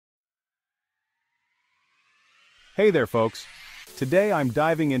Hey there, folks. Today I'm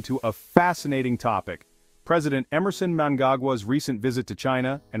diving into a fascinating topic: President Emerson Mnangagwa's recent visit to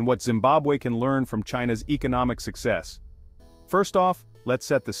China and what Zimbabwe can learn from China's economic success. First off, let's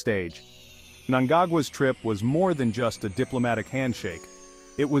set the stage. Mnangagwa's trip was more than just a diplomatic handshake.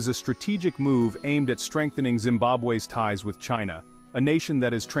 It was a strategic move aimed at strengthening Zimbabwe's ties with China, a nation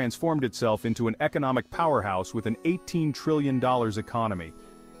that has transformed itself into an economic powerhouse with an $18 trillion economy.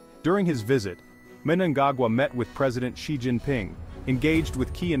 During his visit, Mnangagwa met with President Xi Jinping, engaged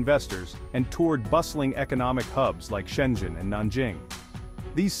with key investors, and toured bustling economic hubs like Shenzhen and Nanjing.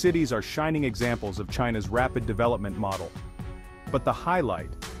 These cities are shining examples of China's rapid development model. But the highlight: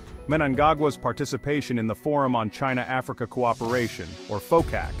 Mnangagwa's participation in the Forum on China-Africa Cooperation, or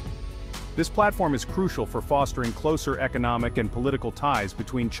FOCAC. This platform is crucial for fostering closer economic and political ties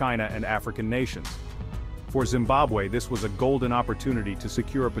between China and African nations. For Zimbabwe, this was a golden opportunity to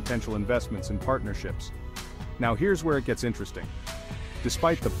secure potential investments and partnerships. Now here's where it gets interesting.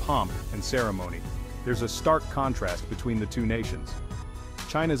 Despite the pomp and ceremony, there's a stark contrast between the two nations.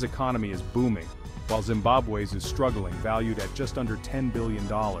 China's economy is booming, while Zimbabwe's is struggling, valued at just under $10 billion.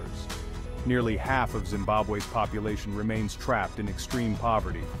 Nearly half of Zimbabwe's population remains trapped in extreme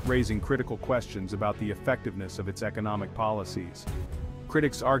poverty, raising critical questions about the effectiveness of its economic policies.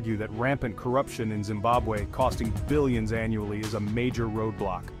 Critics argue that rampant corruption in Zimbabwe, costing billions annually, is a major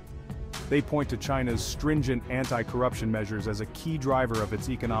roadblock. They point to China's stringent anti-corruption measures as a key driver of its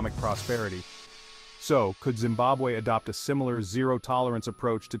economic prosperity. So, could Zimbabwe adopt a similar zero-tolerance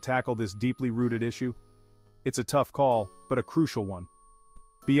approach to tackle this deeply rooted issue? It's a tough call, but a crucial one.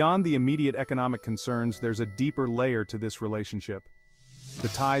 Beyond the immediate economic concerns, there's a deeper layer to this relationship. The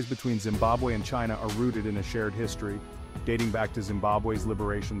ties between Zimbabwe and China are rooted in a shared history, dating back to Zimbabwe's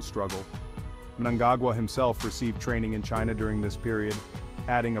liberation struggle. Mnangagwa himself received training in China during this period,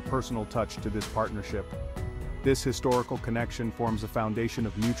 adding a personal touch to this partnership. This historical connection forms a foundation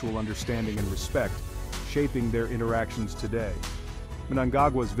of mutual understanding and respect, shaping their interactions today.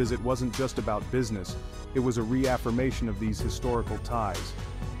 Mnangagwa's visit wasn't just about business, it was a reaffirmation of these historical ties.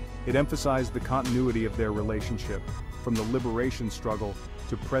 It emphasized the continuity of their relationship, from the liberation struggle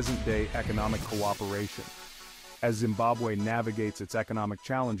to present-day economic cooperation. As Zimbabwe navigates its economic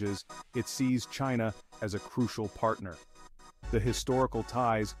challenges, it sees China as a crucial partner. The historical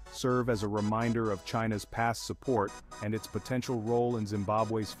ties serve as a reminder of China's past support and its potential role in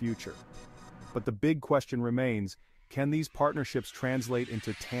Zimbabwe's future. But the big question remains: can these partnerships translate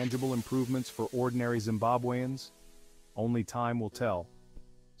into tangible improvements for ordinary Zimbabweans? Only time will tell.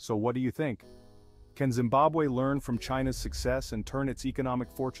 So what do you think? Can Zimbabwe learn from China's success and turn its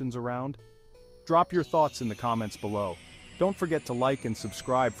economic fortunes around? Drop your thoughts in the comments below. Don't forget to like and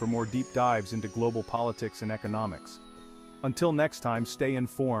subscribe for more deep dives into global politics and economics. Until next time, stay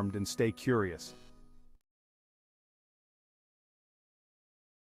informed and stay curious.